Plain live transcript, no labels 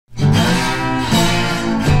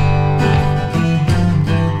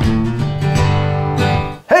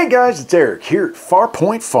guys, it's Eric here at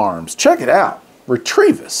Farpoint Farms. Check it out.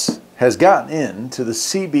 Retevis has gotten into the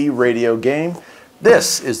CB radio game.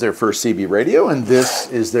 This is their first CB radio, and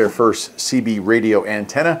this is their first CB radio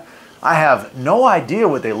antenna. I have no idea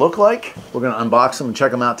what they look like. We're going to unbox them and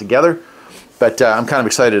check them out together. But I'm kind of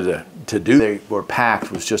excited to do. They were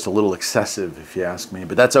packed was just a little excessive, if you ask me.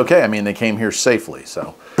 But that's okay. I mean, they came here safely.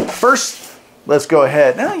 So first, let's go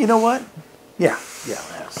ahead. Now, you know what? Yeah,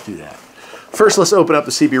 let's do that. First, let's open up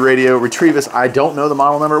the CB radio. Retevis, I don't know the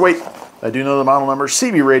model number. Wait, I do know the model number.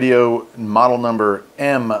 CB radio model number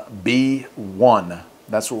MB1.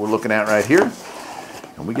 That's what we're looking at right here.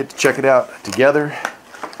 And we get to check it out together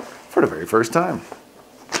for the very first time.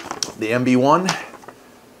 The MB1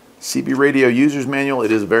 CB radio user's manual.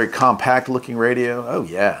 It is a very compact looking radio. Oh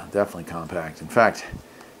yeah, definitely compact. In fact,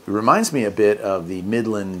 it reminds me a bit of the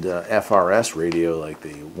Midland FRS radio, like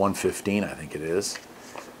the 115, I think it is.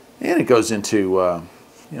 And it goes into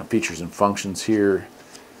features and functions here,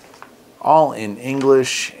 all in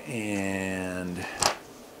English, and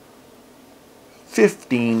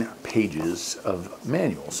 15 pages of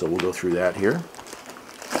manual. So we'll go through that here.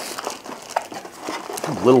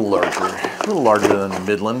 A little larger than the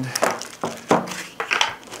Midland,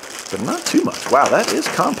 but not too much. Wow, that is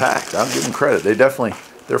compact. I'll give them credit. They definitely,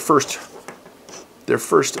 their first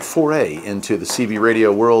foray into the CB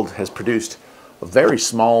radio world has produced a very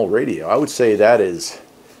small radio. I would say that is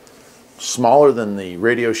smaller than the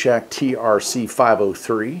Radio Shack TRC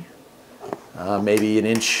 503, maybe an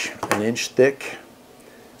inch thick,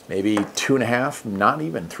 maybe 2.5, not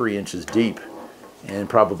even 3 inches deep, and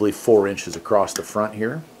probably 4 inches across the front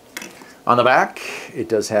here. On the back, it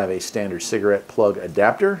does have a standard cigarette plug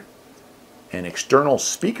adapter, an external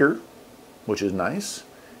speaker, which is nice,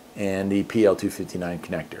 and the PL259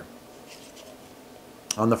 connector.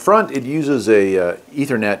 On the front, it uses a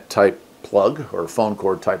Ethernet type plug, or phone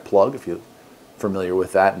cord type plug, if you're familiar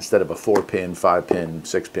with that, instead of a 4-pin, 5-pin,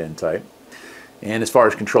 6-pin type. And as far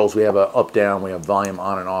as controls, we have a up-down, we have volume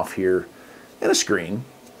on and off here, and a screen.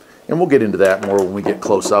 And we'll get into that more when we get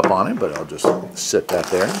close up on it, but I'll just sit that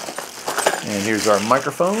there. And here's our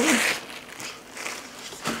microphone.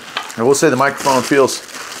 I will say the microphone feels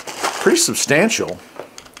pretty substantial.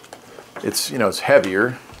 It's, it's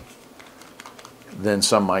heavier than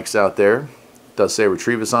some mics out there. It does say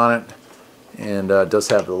Retevis on it, and does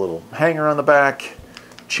have the little hanger on the back,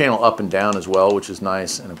 channel up and down as well, which is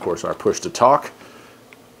nice, and of course our push to talk.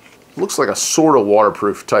 Looks like a sort of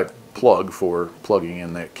waterproof type plug for plugging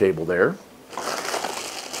in that cable there.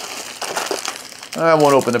 I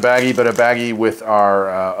won't open the baggie, but a baggie with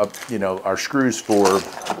our our screws for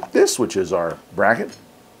this, which is our bracket,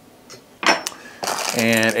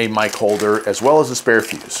 and a mic holder, as well as a spare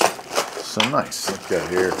fuse. So nice. Let's go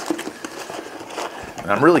here. And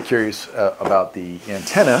I'm really curious about the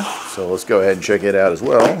antenna, so let's go ahead and check it out as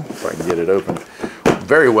well, if I can get it open.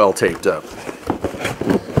 Very well taped up.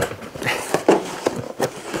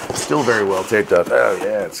 Still very well taped up. Oh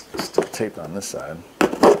yeah, it's still taped on this side.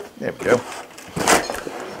 There we go.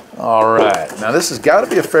 All right, now this has got to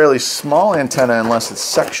be a fairly small antenna unless it's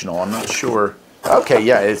sectional. I'm not sure. Okay,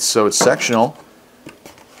 yeah, it's sectional.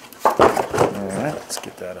 All right, let's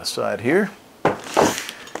get that aside here.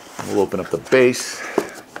 We'll open up the base.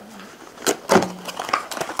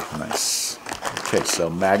 Nice. Okay, so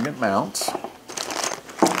magnet mounts.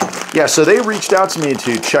 Yeah, so they reached out to me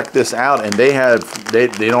to check this out, and they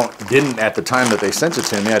didn't at the time that they sent it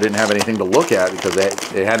to me. I didn't have anything to look at because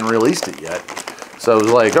they hadn't released it yet. So I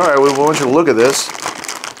was like, all right, we want you to look at this,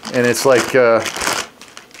 and it's like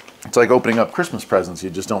opening up Christmas presents. You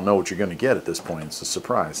just don't know what you're going to get at this point. It's a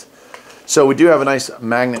surprise. So we do have a nice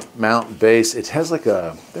magnet mount base. It has like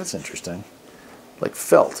that's interesting, like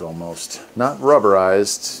felt almost, not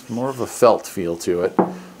rubberized, more of a felt feel to it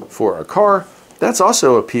for a car. That's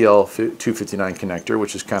also a PL259 connector,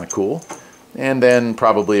 which is kind of cool. And then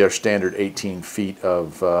probably our standard 18 feet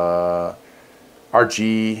of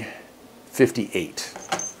RG58.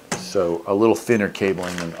 So a little thinner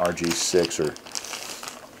cabling than RG6 or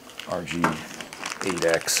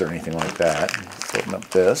RG8X or anything like that. Let's open up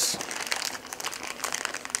this.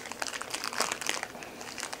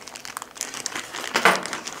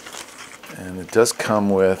 And it does come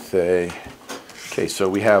with a, okay, so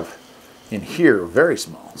we have in here, very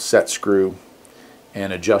small set screw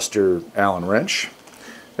and adjuster Allen wrench.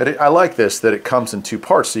 But I like this, that it comes in two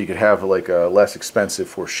parts, so you could have like a less expensive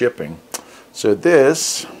for shipping. So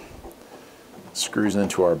this screws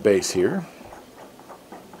into our base here.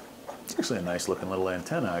 It's actually a nice looking little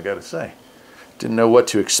antenna, I gotta say. Didn't know what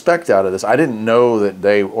to expect out of this. I didn't know that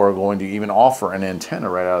they were going to even offer an antenna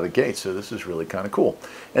right out of the gate, so this is really kind of cool.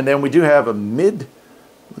 And then we do have a mid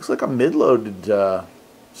Looks like a mid-loaded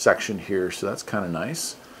section here, so that's kind of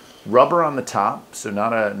nice. Rubber on the top, so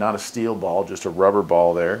not a steel ball, just a rubber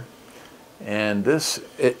ball there. And this,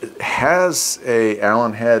 it has a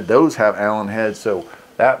Allen head. Those have Allen heads, so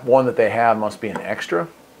that one that they have must be an extra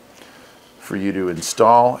for you to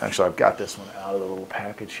install. Actually, I've got this one out of the little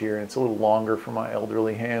package here, and it's a little longer for my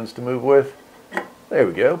elderly hands to move with. There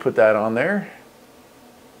we go, put that on there.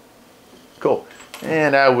 Cool.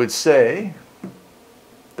 And I would say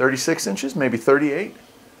 36 inches, maybe 38.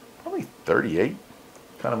 Probably 38.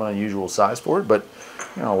 Kind of an unusual size for it, but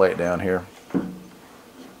you know, I'll lay it down here.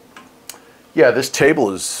 Yeah, this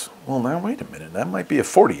table is, well, now wait a minute, that might be a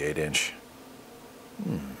 48 inch.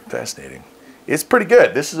 Fascinating. It's pretty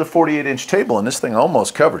good. This is a 48 inch table, and this thing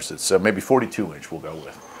almost covers it, so maybe 42 inch we'll go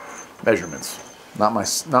with. Measurements. Not my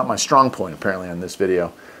strong point, apparently, on this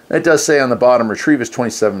video. It does say on the bottom, Retevis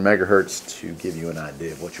 27 megahertz to give you an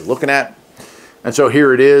idea of what you're looking at. And so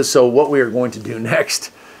here it is. So what we are going to do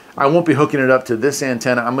next, I won't be hooking it up to this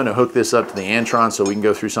antenna. I'm going to hook this up to the Antron so we can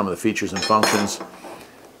go through some of the features and functions.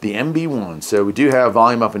 The MB1. So we do have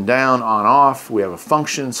volume up and down, on off. We have a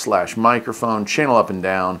function / microphone, channel up and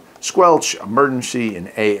down, squelch, emergency, and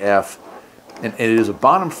AF. And it is a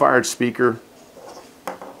bottom fired speaker.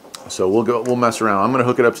 So we'll mess around. I'm going to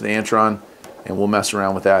hook it up to the Antron, and we'll mess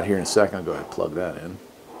around with that here in a second. I'll go ahead and plug that in.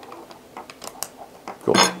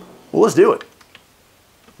 Cool. Well, let's do it.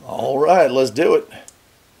 All right, let's do it.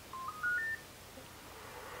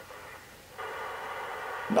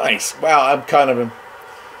 Nice. Wow, I'm kind of...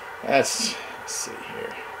 let's see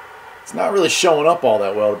here. It's not really showing up all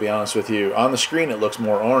that well, to be honest with you. On the screen, it looks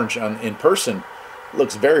more orange. In person, it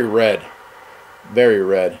looks very red. Very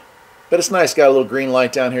red. But it's nice. Got a little green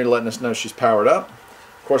light down here letting us know she's powered up.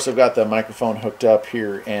 Of course, I've got the microphone hooked up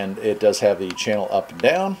here, and it does have the channel up and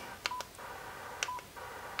down,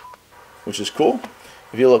 which is cool.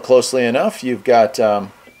 If you look closely enough, you've got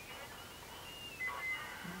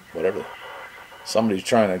whatever. Somebody's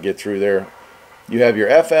trying to get through there. You have your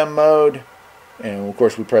FM mode, and of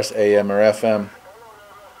course we press AM or FM.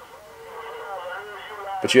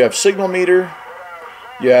 But you have signal meter,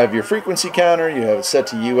 you have your frequency counter, you have it set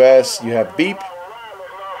to US, you have beep,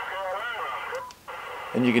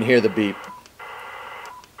 and you can hear the beep.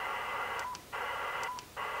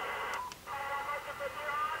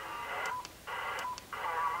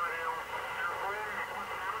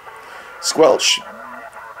 Squelch.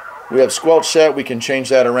 We have squelch set. We can change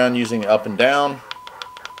that around using up and down.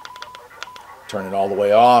 Turn it all the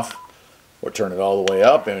way off, or turn it all the way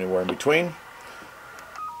up, anywhere in between.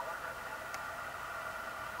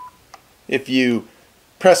 If you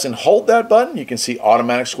press and hold that button, you can see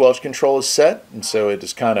automatic squelch control is set, and so it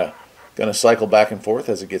is kind of going to cycle back and forth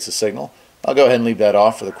as it gets a signal. I'll go ahead and leave that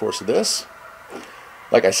off for the course of this.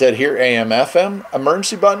 Like I said here, AM, FM,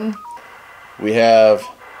 emergency button. We have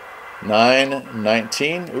 9,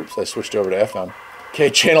 19. Oops, I switched over to FM. Okay,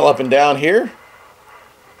 channel up and down here.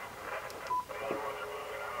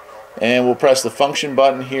 And we'll press the function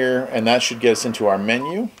button here, and that should get us into our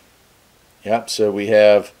menu. Yep, so we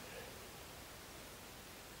have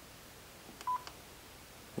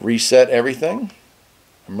reset everything.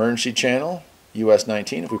 Emergency channel, US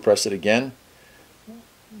 19. If we press it again,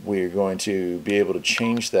 we're going to be able to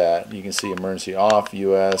change that. You can see emergency off,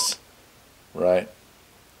 US, right?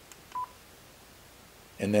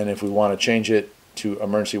 And then if we want to change it to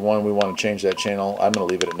emergency 1, we want to change that channel. I'm going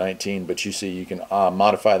to leave it at 19, but you see you can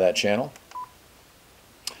modify that channel.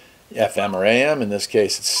 FM or AM, in this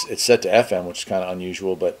case it's set to FM, which is kind of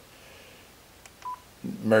unusual, but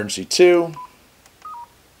emergency 2,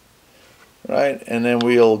 right? And then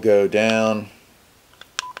we'll go down.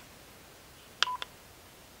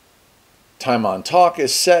 Time on talk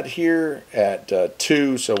is set here at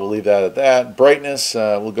 2, so we'll leave that at that. Brightness,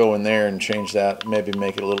 we'll go in there and change that, maybe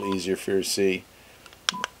make it a little easier for you to see.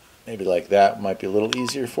 Maybe like that might be a little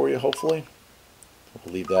easier for you, hopefully.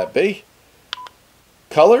 We'll leave that be.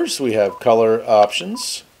 Colors, we have color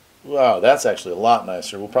options. Wow, that's actually a lot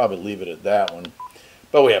nicer. We'll probably leave it at that one.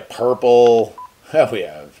 But we have purple.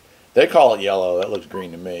 They call it yellow. That looks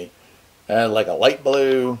green to me. And like a light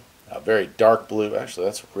blue. A very dark blue. Actually,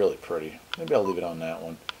 that's really pretty. Maybe I'll leave it on that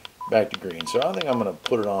one. Back to green. So I think I'm going to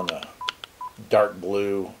put it on the dark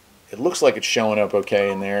blue. It looks like it's showing up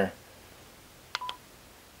okay in there.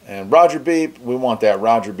 And Roger beep. We want that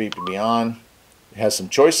Roger beep to be on. It has some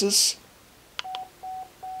choices.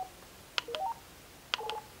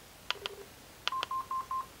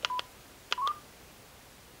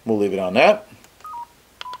 We'll leave it on that.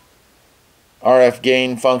 RF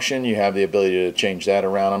gain function, you have the ability to change that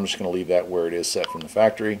around. I'm just going to leave that where it is set from the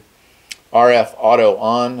factory. RF auto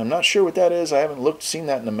on. I'm not sure what that is. I haven't seen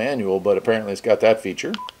that in the manual, but apparently it's got that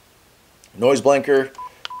feature. Noise blinker.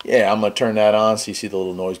 Yeah, I'm going to turn that on so you see the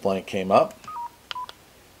little noise blank came up.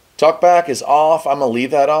 Talkback is off. I'm going to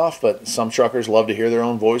leave that off, but some truckers love to hear their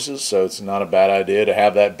own voices, so it's not a bad idea to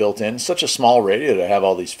have that built in. It's such a small radio to have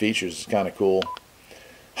all these features. It's kind of cool.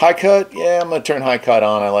 High cut, yeah, I'm going to turn high cut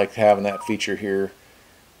on. I like having that feature here.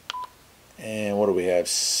 And what do we have?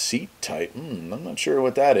 Seat type. I'm not sure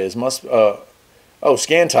what that is. Oh,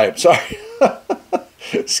 scan type. Sorry.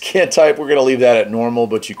 Scan type, we're going to leave that at normal,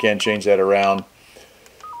 but you can change that around.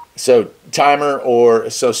 So timer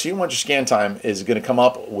so you want your scan time is going to come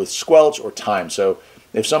up with squelch or time. So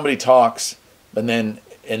if somebody talks and then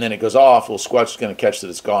it goes off, well, squelch is going to catch that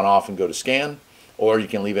it's gone off and go to scan, or you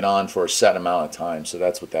can leave it on for a set amount of time. So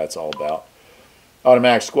that's what that's all about.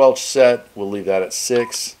 Automatic squelch set, we'll leave that at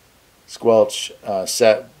 6. Squelch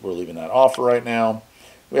set, we're leaving that off right now.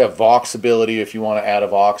 We have Vox ability if you want to add a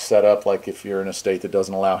Vox setup, like if you're in a state that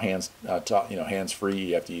doesn't allow hands-free,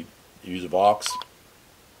 you have to use a Vox.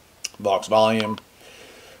 Vox volume.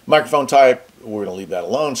 Microphone type, we're going to leave that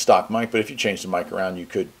alone, stock mic, but if you change the mic around, you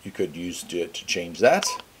could use it to change that.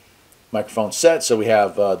 Microphone set, so we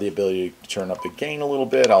have the ability to turn up the gain a little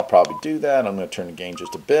bit. I'll probably do that. I'm going to turn the gain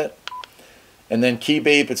just a bit. And then key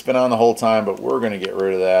beep, it's been on the whole time, but we're going to get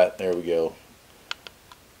rid of that. There we go.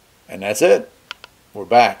 And that's it. We're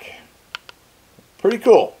back. Pretty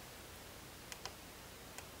cool.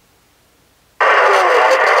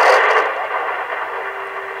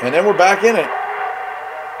 And then we're back in it.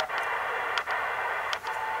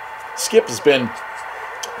 Skip has been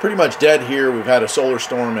pretty much dead here. We've had a solar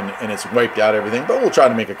storm and it's wiped out everything, but we'll try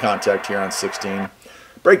to make a contact here on 16.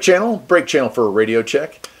 Brake channel for a radio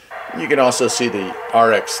check. You can also see the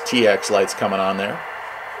RX TX lights coming on there.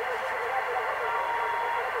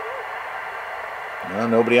 No,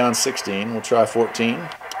 nobody on 16. We'll try 14.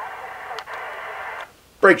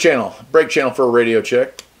 Brake channel for a radio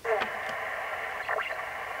check.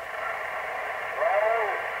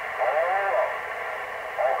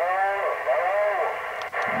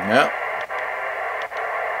 Yeah.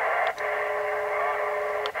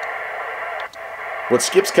 What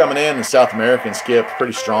skip's coming in, the South American skip,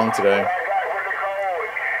 pretty strong today.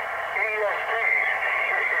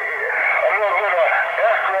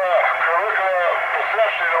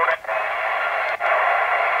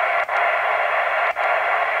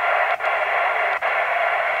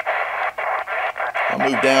 I'll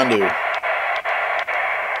move down to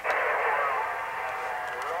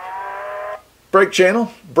brake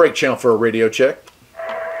channel for a radio check.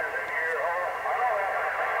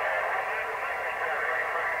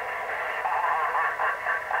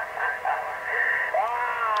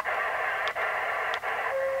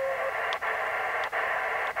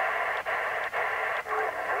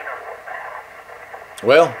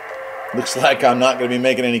 Well, looks like I'm not going to be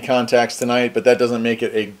making any contacts tonight, but that doesn't make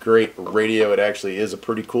it a great radio. It actually is a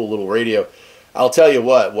pretty cool little radio. I'll tell you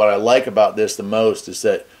what I like about this the most is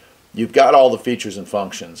that you've got all the features and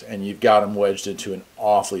functions, and you've got them wedged into an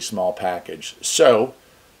awfully small package. So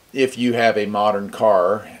if you have a modern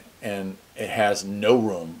car and it has no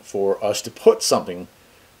room for us to put something,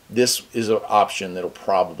 this is an option that'll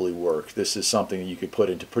probably work. This is something that you could put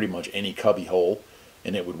into pretty much any cubby hole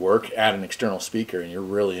and it would work. Add an external speaker and you're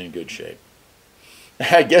really in good shape.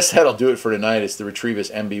 I guess that'll do it for tonight. It's the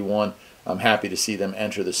Retevis MB1. I'm happy to see them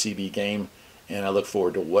enter the CB game, and I look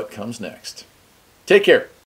forward to what comes next. Take care.